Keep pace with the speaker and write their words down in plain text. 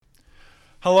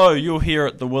Hello, you're here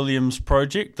at the Williams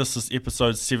Project. This is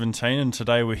episode 17 and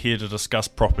today we're here to discuss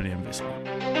property investment.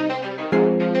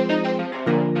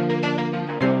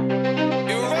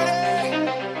 You ready?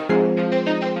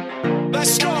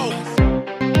 Let's go!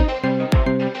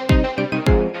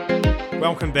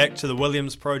 Welcome back to the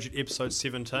Williams Project episode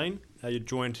 17. You're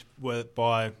joined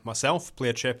by myself,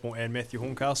 Blair Chappell and Matthew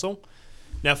Horncastle.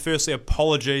 Now firstly,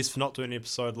 apologies for not doing an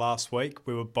episode last week.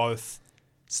 We were both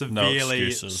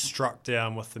severely struck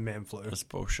down with the man flu. That's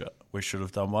bullshit. We should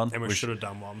have done one. And we should have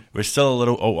done one. I'm still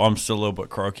a little bit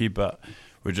croaky, but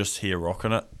we're just here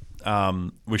rocking it.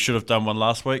 We should have done one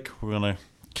last week. We're going to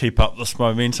keep up this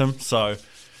momentum. So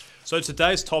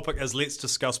today's topic is let's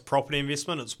discuss property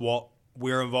investment. It's what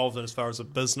we're involved in as far as a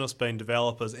business, being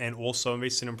developers and also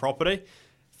investing in property.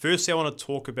 Firstly, I want to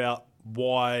talk about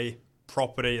why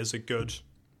property is a good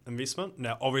investment.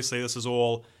 Now, obviously, this is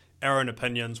all our own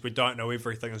opinions. We don't know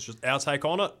everything. It's just our take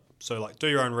on it. So, do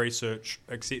your own research,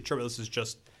 etc. But this is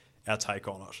just our take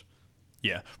on it.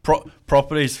 Yeah,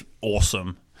 property's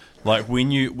awesome. When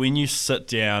you sit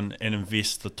down and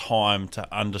invest the time to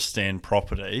understand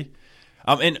property,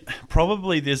 and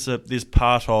probably there's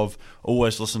part of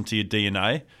always listen to your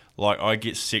DNA. I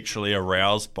get sexually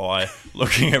aroused by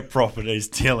looking at properties,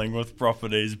 dealing with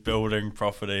properties, building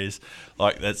properties.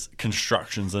 That's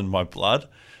construction's in my blood.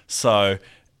 So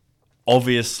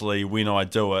obviously, when I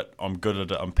do it, I'm good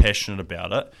at it. I'm passionate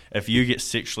about it. If you get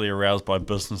sexually aroused by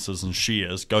businesses and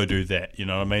shares, go do that. You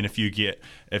know what I mean? If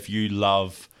you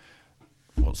love,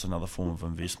 what's another form of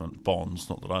investment?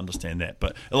 Bonds. Not that I understand that,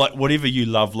 but whatever you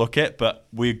love, look at. But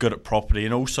we're good at property,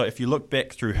 and also if you look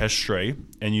back through history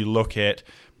and you look at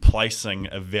placing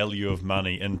a value of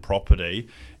money in property,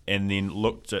 and then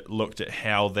looked at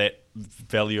how that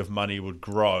value of money would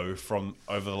grow from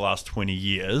over the last 20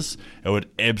 years, it would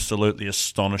absolutely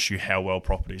astonish you how well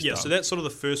property's done. Yeah, so that's sort of the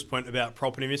first point about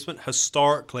property investment.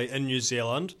 Historically, in New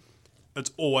Zealand,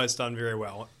 it's always done very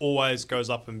well. It always goes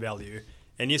up in value.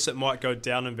 And yes, it might go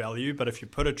down in value, but if you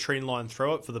put a trend line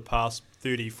through it for the past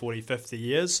 30, 40, 50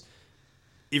 years,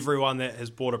 everyone that has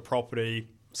bought a property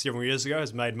several years ago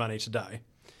has made money today.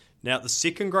 Now, the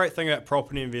second great thing about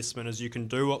property investment is you can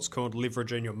do what's called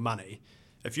leveraging your money.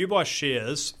 If you buy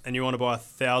shares and you want to buy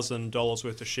 $1,000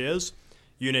 worth of shares,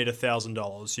 you need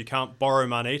 $1,000. You can't borrow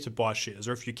money to buy shares,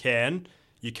 or if you can,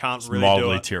 you can't really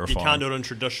do it. Terrifying. You can't do it in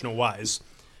traditional ways.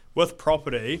 With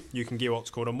property, you can get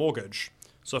what's called a mortgage.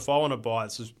 So if I want to buy,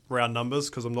 this is round numbers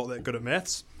because I'm not that good at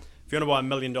maths. If you want to buy $1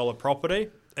 million property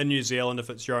in New Zealand, if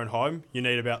it's your own home, you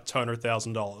need about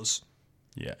 $200,000.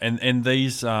 Yeah, and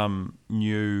these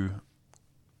new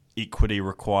equity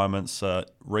requirements are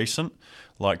recent.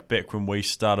 Back when we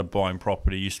started buying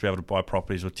property, you used to be able to buy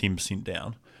properties with 10%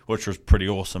 down, which was pretty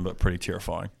awesome but pretty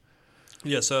terrifying.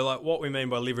 Yeah, so what we mean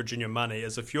by leveraging your money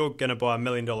is if you're going to buy $1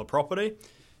 million property,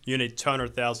 you need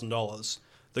 $200,000.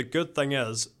 The good thing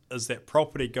is that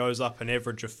property goes up an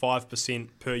average of 5%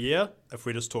 per year, if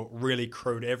we just talk really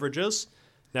crude averages.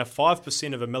 Now,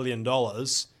 5% of $1 million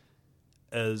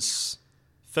is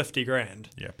 $50,000.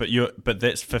 Yeah, but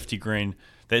that's $50,000.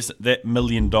 That $1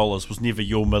 million was never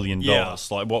your $1 million. Yeah.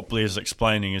 What Blair's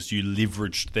explaining is you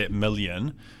leveraged that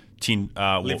million.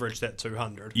 Leverage that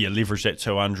 200. Yeah, leverage that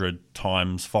 200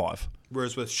 times 5.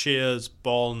 Whereas with shares,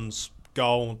 bonds,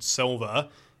 gold, silver,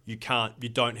 you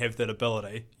don't have that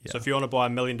ability. Yeah. So if you want to buy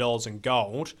 $1 million in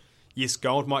gold, yes,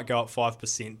 gold might go up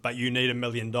 5%, but you need $1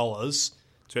 million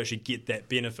to actually get that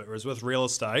benefit. Whereas with real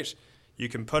estate, you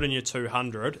can put in your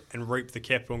 200 and reap the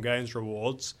capital gains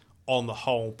rewards on the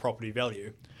whole property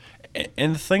value.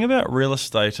 And the thing about real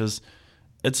estate is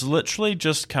it's literally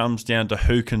just comes down to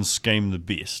who can scheme the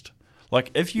best.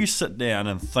 If you sit down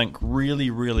and think really,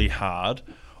 really hard,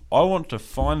 I want to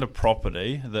find a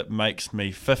property that makes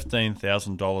me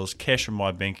 $15,000 cash in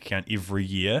my bank account every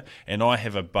year, and I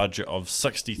have a budget of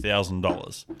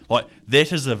 $60,000.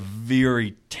 That is a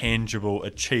very tangible,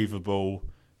 achievable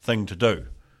thing to do.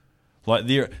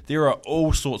 There are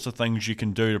all sorts of things you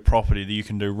can do to property. That you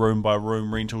can do room by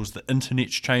room rentals. The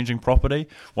internet's changing property.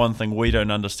 One thing we don't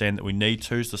understand that we need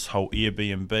to is this whole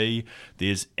Airbnb.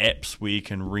 There's apps where you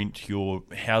can rent your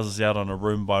houses out on a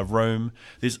room by room.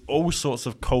 There's all sorts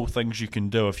of cool things you can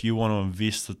do if you want to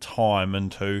invest the time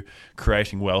into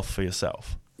creating wealth for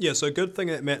yourself. Yeah, so a good thing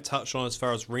that Matt touched on as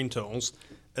far as rentals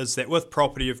is that with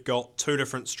property you've got two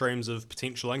different streams of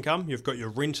potential income. You've got your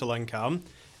rental income,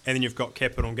 and then you've got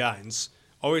capital gains.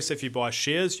 Obviously, if you buy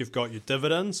shares, you've got your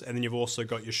dividends, and then you've also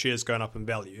got your shares going up in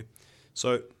value.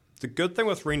 So the good thing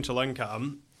with rental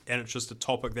income, and it's just a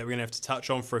topic that we're going to have to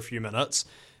touch on for a few minutes,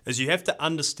 is you have to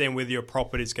understand whether your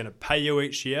property is going to pay you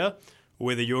each year or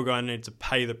whether you're going to need to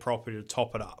pay the property to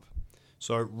top it up.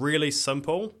 So really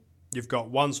simple. You've got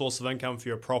one source of income for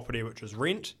your property, which is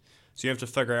rent. So you have to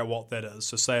figure out what that is.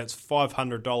 So say it's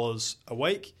 $500 a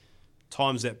week,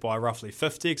 times that by roughly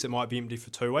 50, because it might be empty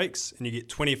for 2 weeks, and you get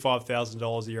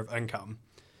 $25,000 a year of income.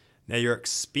 Now your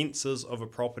expenses of a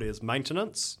property is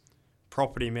maintenance,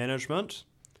 property management,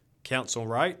 council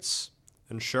rates,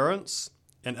 insurance,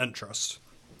 and interest.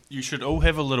 You should all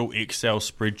have a little Excel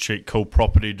spreadsheet called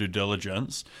property due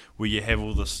diligence where you have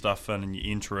all this stuff in and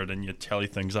you enter it and you tally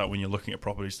things up when you're looking at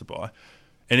properties to buy.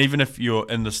 And even if you're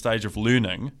in the stage of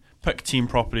learning, pick 10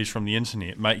 properties from the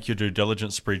internet, make your due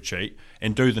diligence spreadsheet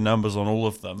and do the numbers on all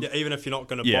of them. Yeah, even if you're not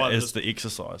going to buy it. it. Yeah, as the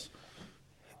exercise.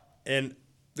 And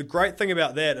the great thing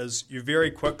about that is you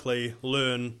very quickly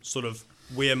learn sort of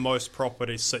where most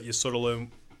properties sit. You sort of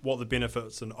learn what the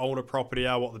benefits of an older property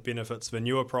are, what the benefits of a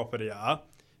newer property are.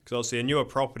 Because obviously a newer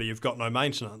property, you've got no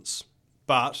maintenance,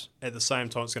 but at the same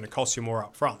time, it's going to cost you more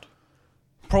up front.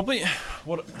 Probably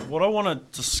what I want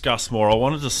to discuss more, I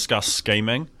want to discuss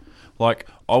scheming. Like,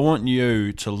 I want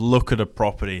you to look at a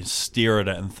property and stare at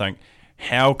it and think,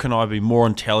 how can I be more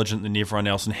intelligent than everyone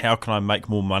else and how can I make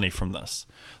more money from this?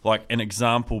 Like, an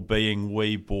example being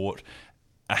we bought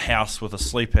a house with a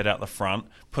sleep pad out the front,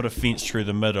 put a fence through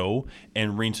the middle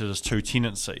and rented as 2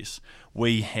 tenancies.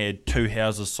 We had 2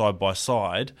 houses side by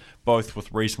side, both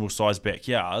with reasonable sized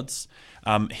backyards.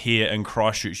 Here in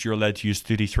Christchurch, you're allowed to use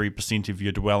 33% of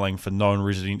your dwelling for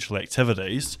non-residential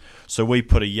activities. So we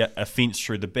put a fence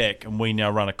through the back and we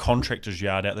now run a contractor's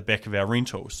yard out the back of our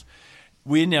rentals.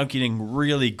 We're now getting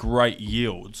really great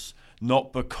yields,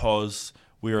 not because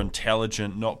we're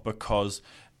intelligent, not because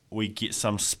we get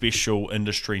some special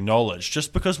industry knowledge,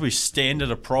 just because we stand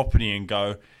at a property and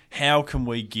go, how can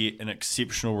we get an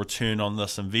exceptional return on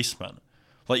this investment?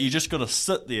 Like, you just got to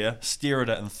sit there, stare at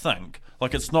it and think.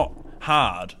 Like, it's not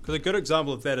hard. Because a good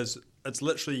example of that is it's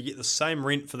literally you get the same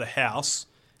rent for the house,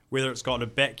 whether it's got a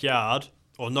backyard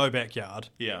or no backyard.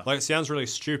 Yeah. Like, it sounds really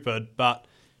stupid, but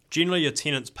generally your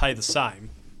tenants pay the same.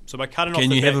 So by cutting off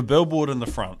Can the you back, have a billboard in the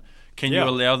front? Can Yeah. you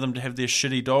allow them to have their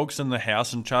shitty dogs in the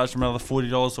house and charge them another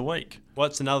 $40 a week? well,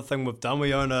 that's another thing we've done.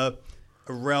 We own a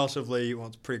relatively, well,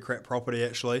 it's a pretty crap property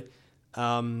actually.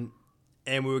 And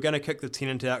we were going to kick the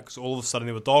tenant out because all of a sudden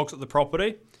there were dogs at the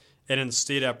property. And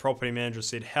instead our property manager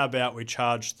said, how about we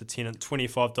charge the tenant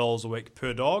 $25 a week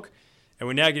per dog? And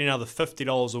we're now getting another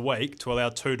 $50 a week to allow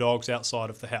 2 dogs outside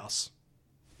of the house.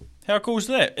 How cool is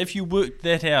that? If you work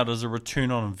that out as a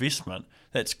return on investment,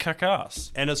 that's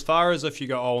kick-ass. And as far as if you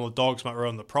go, oh, the dogs might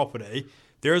ruin the property,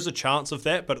 there is a chance of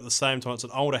that, but at the same time, it's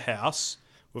an older house.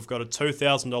 We've got a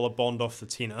 $2,000 bond off the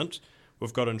tenant.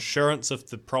 We've got insurance if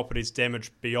the property's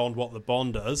damaged beyond what the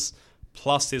bond is,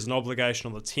 plus there's an obligation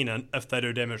on the tenant if they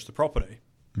do damage the property.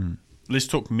 Let's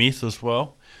talk meth as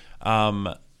well.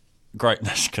 Great, no,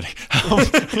 just kidding.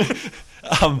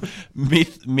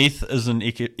 Meth is an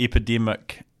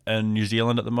epidemic in New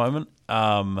Zealand at the moment.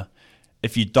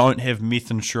 If you don't have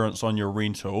meth insurance on your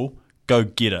rental, go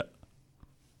get it.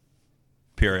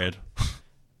 Period.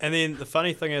 And then the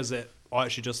funny thing is that I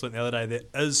actually just learned the other day there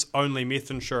is only meth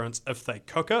insurance if they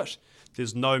cook it.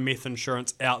 There's no meth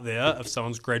insurance out there if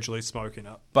someone's gradually smoking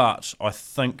it. But I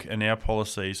think in our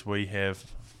policies we have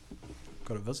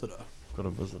Got a visitor.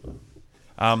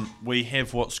 We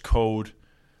have what's called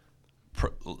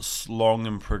long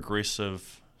and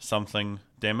progressive something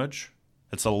damage.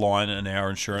 It's a line in our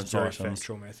insurance It's very items.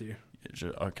 factual, Matthew.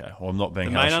 Okay, well, I'm not being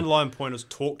The main harsh. underlying point is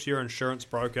talk to your insurance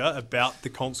broker about the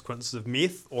consequences of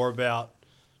meth or about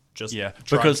just drugs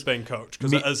because being cooked,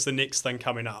 because it is the next thing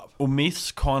coming up. Well,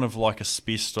 meth's kind of like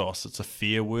asbestos. It's a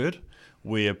fair word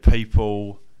where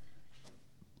people...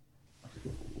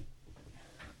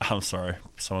 I'm sorry,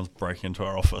 someone's breaking into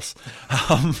our office.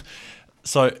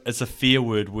 So it's a fair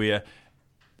word where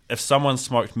if someone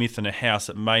smoked meth in a house,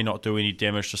 it may not do any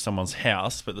damage to someone's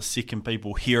house, but the second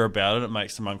people hear about it, it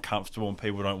makes them uncomfortable and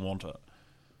people don't want it.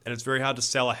 And it's very hard to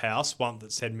sell a house, one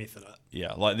that's had meth in it.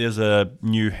 Yeah, like there's a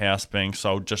new house being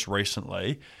sold just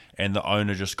recently and the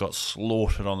owner just got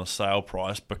slaughtered on the sale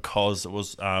price because it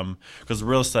was because the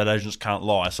real estate agents can't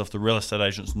lie. So if the real estate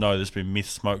agents know there's been meth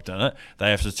smoked in it,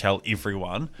 they have to tell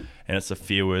everyone, and it's a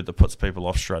fair word that puts people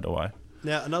off straight away.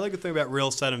 Now, another good thing about real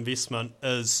estate investment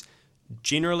is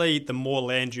generally the more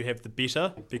land you have, the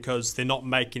better, because they're not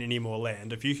making any more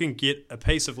land. If you can get a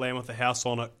piece of land with a house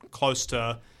on it close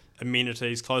to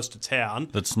amenities, close to town,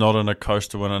 That's not in a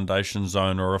coastal inundation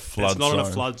zone or a flood zone. it's not in a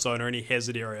flood zone or any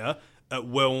hazard area, it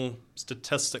will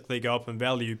statistically go up in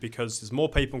value because there's more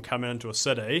people coming into a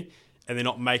city and they're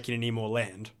not making any more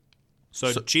land.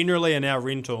 So generally in our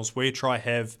rentals, we try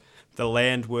have the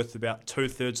land worth about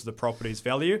 2/3 of the property's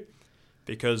value,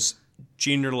 because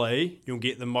generally you'll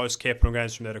get the most capital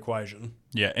gains from that equation.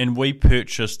 Yeah, and we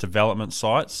purchase development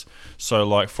sites. So,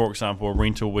 like, for example, a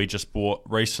rental we just bought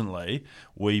recently,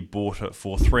 we bought it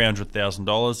for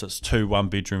 $300,000. It's 2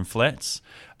 one-bedroom flats.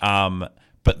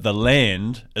 But the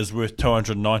land is worth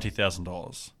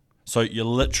 $290,000. So you're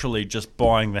literally just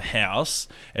buying the house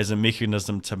as a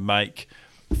mechanism to make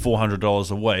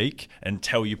 $400 a week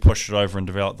until you push it over and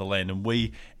develop the land. And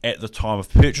we, at the time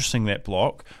of purchasing that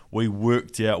block, we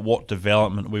worked out what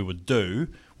development we would do,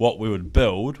 what we would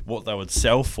build, what they would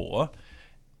sell for,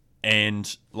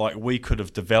 and like we could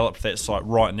have developed that site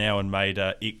right now and made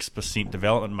a X%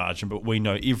 development margin, but we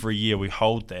know every year we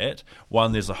hold that.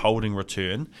 One, there's a holding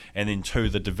return, and then two,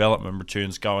 the development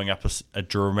returns going up a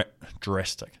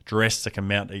drastic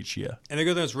amount each year. And the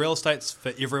good thing is real estate's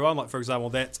for everyone. Like, for example,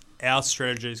 that's our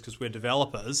strategies because we're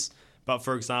developers. But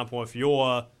for example, if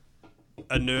you're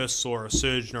a nurse or a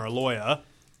surgeon or a lawyer,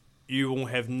 you will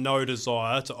have no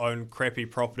desire to own crappy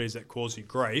properties that cause you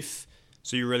grief.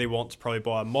 So you really want to probably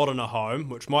buy a moderner home,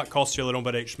 which might cost you a little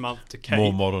bit each month to keep.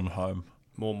 More modern home.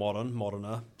 More modern,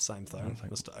 moderner, same thing,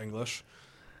 Mr. English.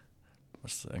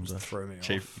 Mr. English. Threw me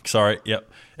Chief. off. Sorry, yep.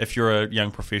 If you're a young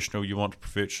professional, you want to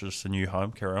purchase a new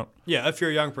home, carry on. Yeah, if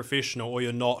you're a young professional or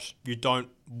you're not, you don't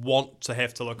want to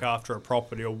have to look after a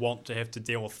property or want to have to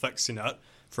deal with fixing it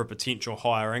for a potential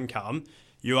higher income,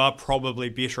 you are probably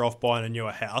better off buying a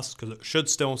newer house because it should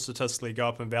still statistically go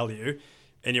up in value.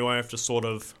 And you won't have to sort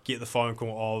of get the phone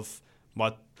call of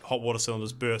my hot water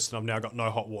cylinder's burst and I've now got no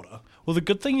hot water. Well, the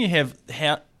good thing you have,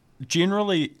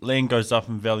 generally land goes up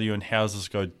in value and houses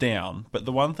go down. But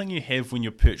the one thing you have when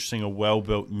you're purchasing a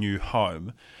well-built new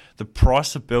home, the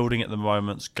price of building at the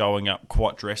moment's going up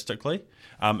quite drastically.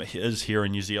 It is here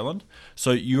in New Zealand.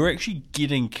 So you're actually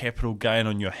getting capital gain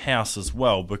on your house as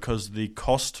well because the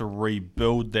cost to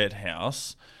rebuild that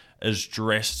house is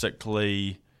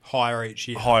drastically higher each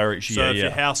year. So if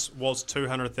your house was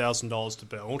 $200,000 to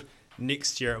build,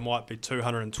 next year it might be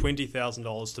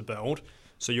 $220,000 to build.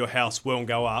 So your house will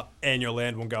go up and your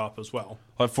land will go up as well.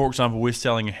 Like, for example, we're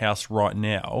selling a house right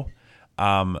now.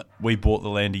 We bought the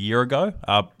land a year ago,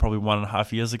 probably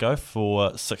 1.5 years ago, for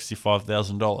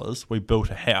 $65,000. We built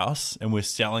a house and we're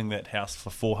selling that house for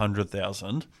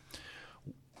 $400,000.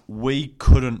 We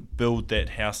couldn't build that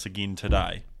house again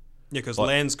today. Yeah, because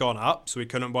land's gone up, so we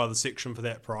couldn't buy the section for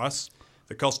that price.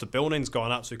 The cost of building's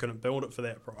gone up, so we couldn't build it for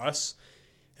that price.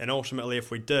 And ultimately, if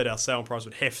we did, our selling price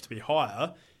would have to be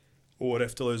higher, or would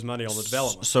have to lose money on the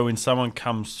development. So when someone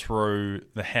comes through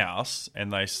the house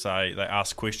and they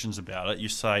ask questions about it, you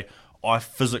say, I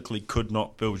physically could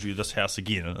not build you this house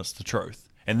again, and it's the truth.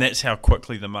 And that's how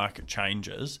quickly the market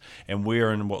changes. And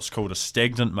we're in what's called a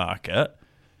stagnant market,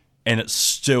 and it's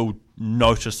still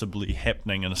noticeably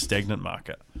happening in a stagnant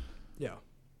market. Yeah,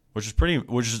 which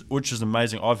is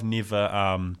amazing. I've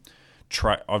never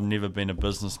been a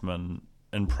businessman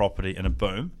in property in a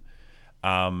boom,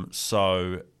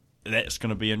 so that's going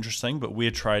to be interesting. But we're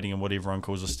trading in what everyone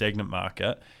calls a stagnant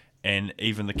market, and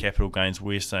even the capital gains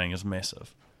we're seeing is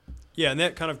massive. Yeah, and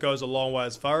that kind of goes a long way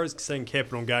as far as seeing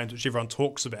capital gains, which everyone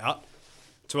talks about.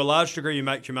 To a large degree, you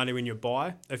make your money when you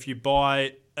buy. If you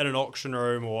buy in an auction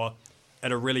room or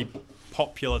at a really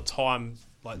popular time,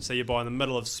 like say you buy in the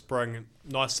middle of spring,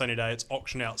 nice sunny day, it's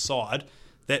auction outside,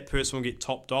 that person will get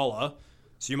top dollar,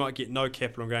 so you might get no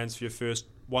capital gains for your first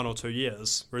 1 or 2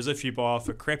 years. Whereas if you buy off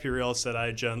a crappy real estate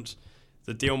agent,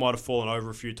 the deal might have fallen over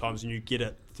a few times and you get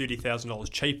it $30,000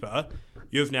 cheaper,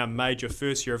 you've now made your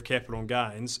first year of capital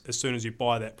gains as soon as you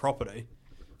buy that property.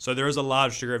 So there is a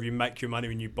large degree of you make your money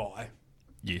when you buy.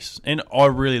 Yes, and I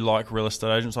really like real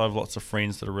estate agents. I have lots of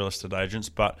friends that are real estate agents,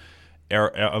 but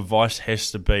our advice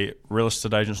has to be real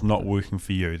estate agents not working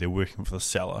for you. They're working for the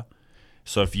seller.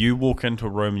 So if you walk into a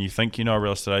room and you think you know a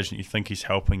real estate agent, you think he's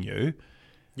helping you.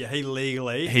 Yeah, he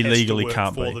legally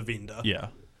can't work for be the vendor. Yeah.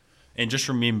 And just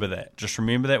remember that. Just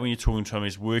remember that when you're talking to him,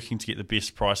 he's working to get the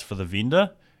best price for the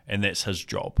vendor, and that's his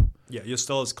job. Yeah, you're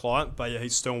still his client, but yeah, he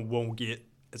still will get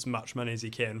as much money as he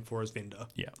can for his vendor.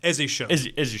 Yeah. As he should. As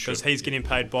he should. Because he's getting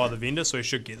paid by the vendor, so he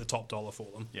should get the top dollar for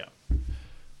them. Yeah.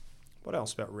 What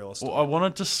else about real estate? Well, I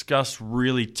want to discuss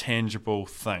really tangible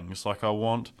things. Like I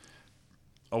want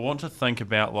to think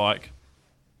about, like,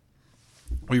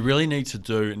 we really need to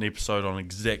do an episode on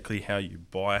exactly how you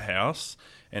buy a house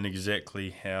and exactly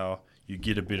how you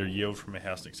get a better yield from a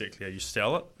house and exactly how you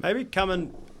sell it. Maybe come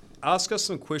and ask us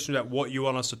some questions about what you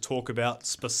want us to talk about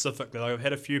specifically. Like I've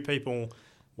had a few people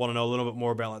want to know a little bit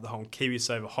more about like the whole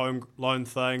KiwiSaver home loan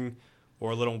thing,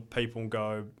 or a little people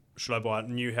go, should I buy a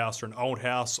new house or an old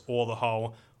house, or the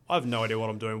whole, I have no idea what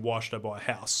I'm doing, why should I buy a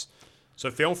house? So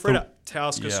feel free to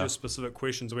ask us your specific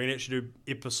questions. We can actually do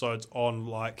episodes on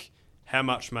like how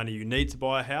much money you need to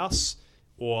buy a house,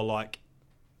 or like,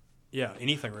 yeah,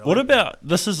 anything really. What about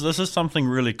this is something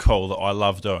really cool that I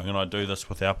love doing, and I do this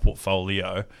with our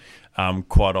portfolio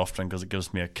quite often because it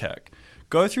gives me a kick.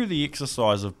 Go through the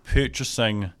exercise of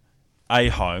purchasing a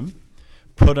home,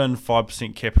 put in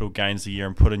 5% capital gains a year,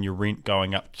 and put in your rent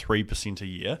going up 3% a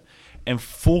year, and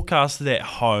forecast that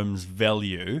home's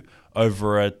value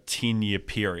over a 10-year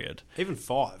period. Even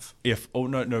 5.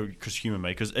 Because humour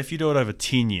me. Because if you do it over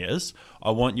 10 years,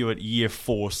 I want you at year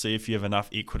 4, see if you have enough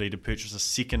equity to purchase a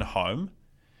second home,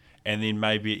 and then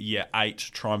maybe at year 8,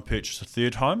 try and purchase a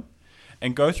third home,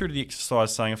 and go through the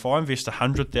exercise saying, if I invest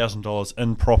 $100,000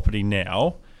 in property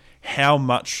now, how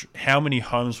many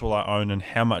homes will I own, and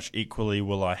how much equally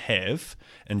will I have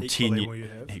in 10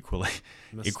 years?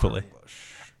 Equally.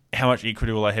 How much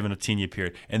equity will I have in a 10-year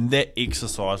period? And that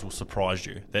exercise will surprise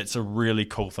you. That's a really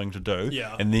cool thing to do.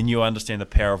 Yeah. And then you understand the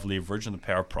power of leverage and the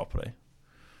power of property.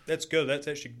 That's good. That's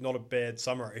actually not a bad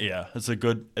summary. Yeah, it's a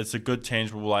good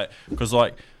tangible, because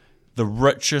the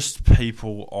richest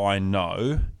people I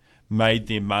know made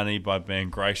their money by being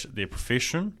great at their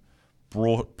profession,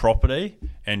 bought property,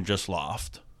 and just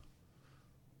laughed.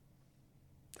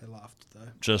 They laughed, though.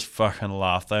 Just fucking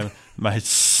laughed. They made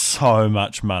so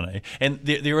much money. And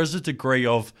there is a degree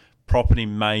of property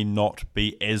may not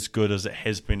be as good as it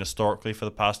has been historically for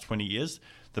the past 20 years.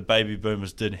 The baby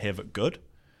boomers did have it good.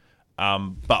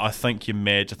 But I think you're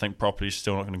mad to think property is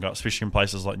still not going to go up, especially in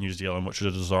places like New Zealand, which are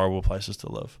desirable places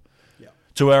to live. Yeah.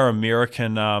 To our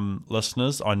American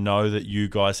listeners, I know that you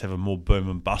guys have a more boom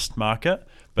and bust market,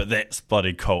 but that's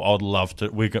bloody cool. I'd love to.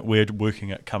 We're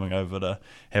working at coming over to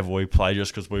have a wee play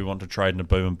just because we want to trade in a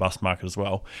boom and bust market as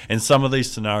well. And some of these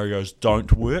scenarios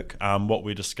don't work. What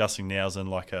we're discussing now is in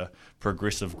like a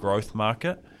progressive growth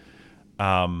market.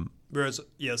 Whereas,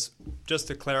 yes, just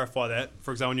to clarify that,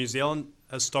 for example, New Zealand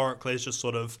historically is just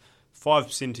sort of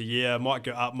 5% a year, might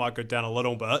go up, might go down a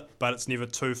little bit, but it's never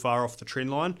too far off the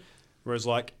trend line. Whereas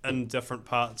like in different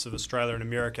parts of Australia and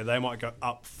America, they might go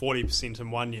up 40%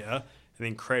 in one year and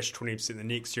then crash 20% the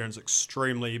next year, and it's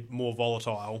extremely more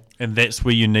volatile. And that's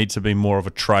where you need to be more of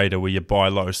a trader, where you buy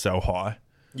low, sell high.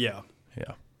 Yeah.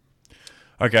 Yeah.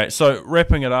 Okay, so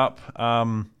wrapping it up,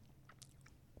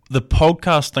 the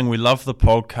podcast thing, we love the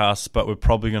podcasts, but we're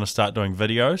probably going to start doing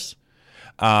videos.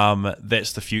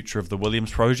 That's the future of the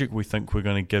Williams project. We think we're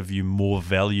going to give you more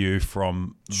value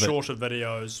from shorter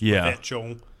videos with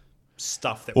actual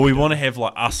stuff that we want to have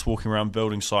like us walking around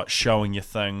building sites showing you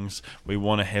things. We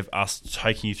want to have us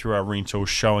taking you through our rentals,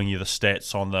 showing you the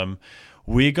stats on them.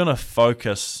 We're going to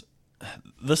focus,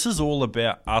 this is all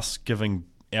about us giving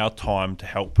our time to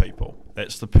help people.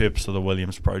 That's the purpose of the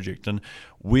Williams project, and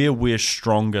where we're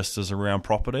strongest is around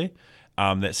property.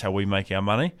 That's how we make our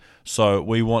money. So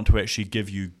we want to actually give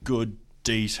you good,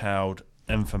 detailed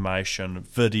information,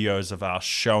 videos of us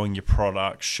showing you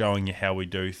products, showing you how we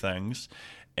do things,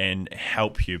 and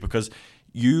help you, because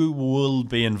you will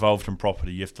be involved in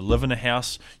property. You have to live in a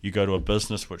house, you go to a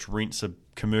business which rents a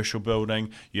commercial building,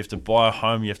 you have to buy a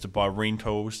home, you have to buy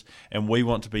rentals, and we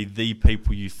want to be the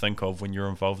people you think of when you're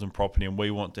involved in property, and we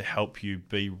want to help you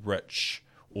be rich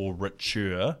or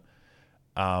richer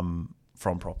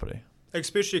from property.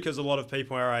 Especially because a lot of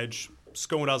people our age,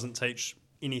 school doesn't teach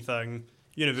anything,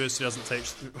 university doesn't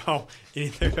teach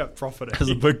anything about property.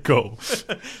 That's a big goal.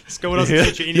 School doesn't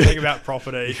teach you anything about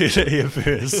property. Here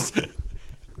first.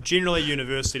 Generally,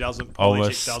 university doesn't.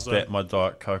 Almost doesn't. spat my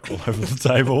Diet Coke all over the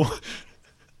table.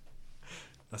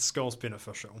 The school's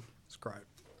beneficial. It's great.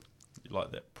 You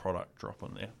like that product drop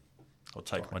in there? I'll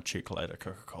take my check later,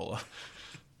 Coca-Cola.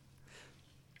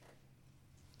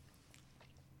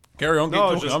 Carry on,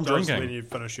 I'm drinking. When you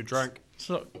finish your drink.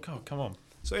 So, God, come on.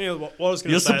 So anyway, what I was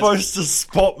going to say, you're supposed to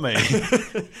spot me.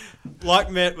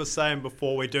 Like Matt was saying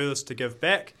before, we do this to give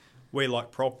back. We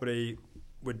like property.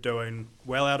 We're doing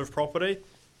well out of property.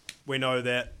 We know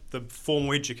that the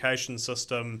formal education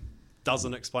system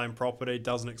doesn't explain property,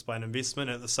 doesn't explain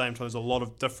investment. And at the same time, there's a lot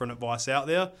of different advice out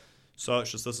there. So it's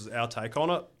just, this is our take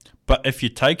on it. But if you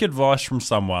take advice from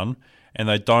someone and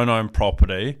they don't own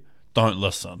property, don't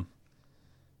listen.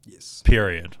 Yes.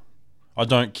 Period. I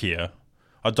don't care.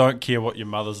 I don't care what your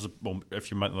mother's, well,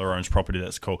 if your mother owns property,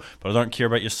 that's cool. But I don't care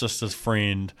about your sister's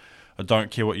friend. I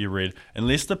don't care what you read.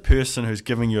 Unless the person who's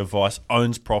giving you advice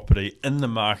owns property in the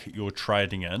market you're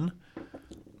trading in,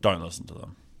 don't listen to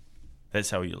them.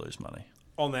 That's how you lose money.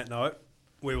 On that note,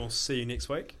 we will see you next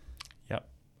week. Yep.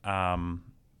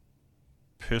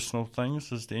 Personal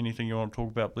things. Is there anything you want to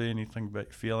talk about, Blair? Anything about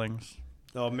your feelings?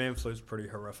 Oh, man flu's pretty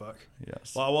horrific.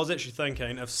 Yes. Well, I was actually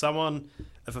thinking if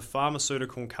a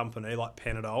pharmaceutical company like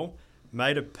Panadol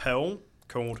made a pill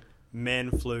called Man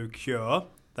Flu Cure,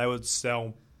 they would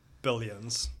sell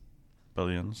billions.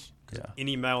 Billions. Yeah.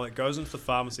 Any male that goes into the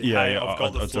pharmacy, Yeah, hey, yeah, I've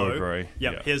got the I flu. do agree.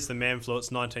 Yep, Yeah. here's the man flu.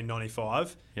 It's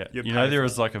 1995. Yeah. You You know, pay there for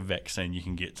is it. like a vaccine you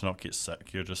can get to not get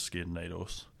sick. You're just scared of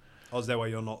needles. Oh, is that why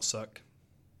you're not sick?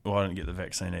 Well, I didn't get the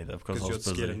vaccine either because I Because was you're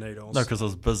busy. scared of needles. No, because I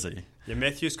was busy. Yeah,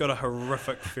 Matthew's got a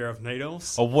horrific fear of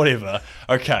needles. Or whatever.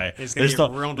 Okay. He's gonna Let's get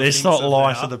not, real let's not defensive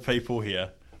lie now. to the people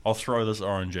here. I'll throw this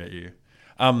orange at you.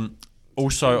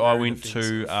 Also, I Very went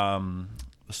defensive. to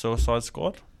the Suicide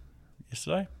Squad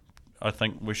yesterday. I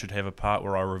think we should have a part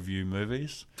where I review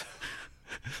movies.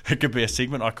 It could be a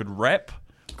segment I could rap.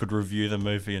 Could review the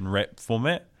movie in rap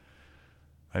format.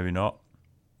 Maybe not.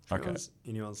 Okay.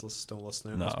 Anyone's still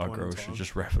listening? at No, this I point agree. in We time? should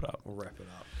just wrap it up. We'll wrap it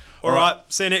up. All right.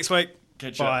 See you next week.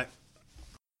 Catch ya. Bye.